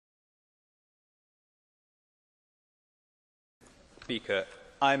Speaker.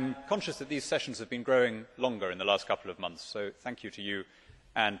 I am conscious that these sessions have been growing longer in the last couple of months, so thank you to you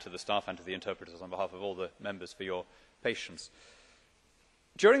and to the staff and to the interpreters on behalf of all the members for your patience.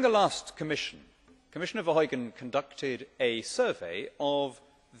 During the last Commission, Commissioner Verheugen conducted a survey of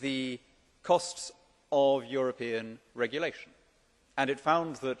the costs of European regulation, and it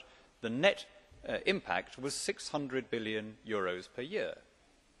found that the net impact was €600 billion per year.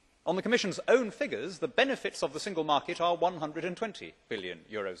 On the Commission's own figures, the benefits of the single market are €120 billion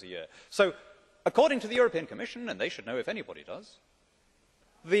a year. So, according to the European Commission, and they should know if anybody does,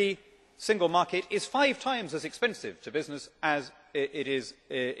 the single market is 5 times as expensive to business as it is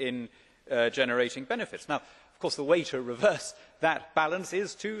in generating benefits. Now, of course, the way to reverse that balance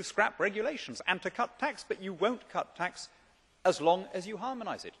is to scrap regulations and to cut tax, but you won't cut tax as long as you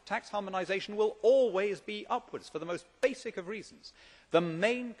harmonise it. Tax harmonisation will always be upwards for the most basic of reasons. The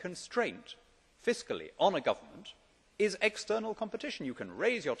main constraint fiscally on a government is external competition. You can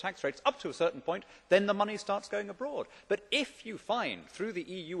raise your tax rates up to a certain point, then the money starts going abroad. But if you find through the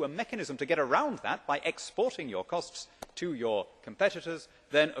EU a mechanism to get around that by exporting your costs to your competitors,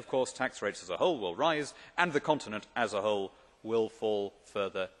 then of course tax rates as a whole will rise and the continent as a whole will fall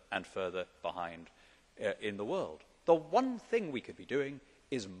further and further behind in the world. The one thing we could be doing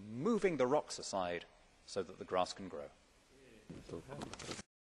is moving the rocks aside so that the grass can grow.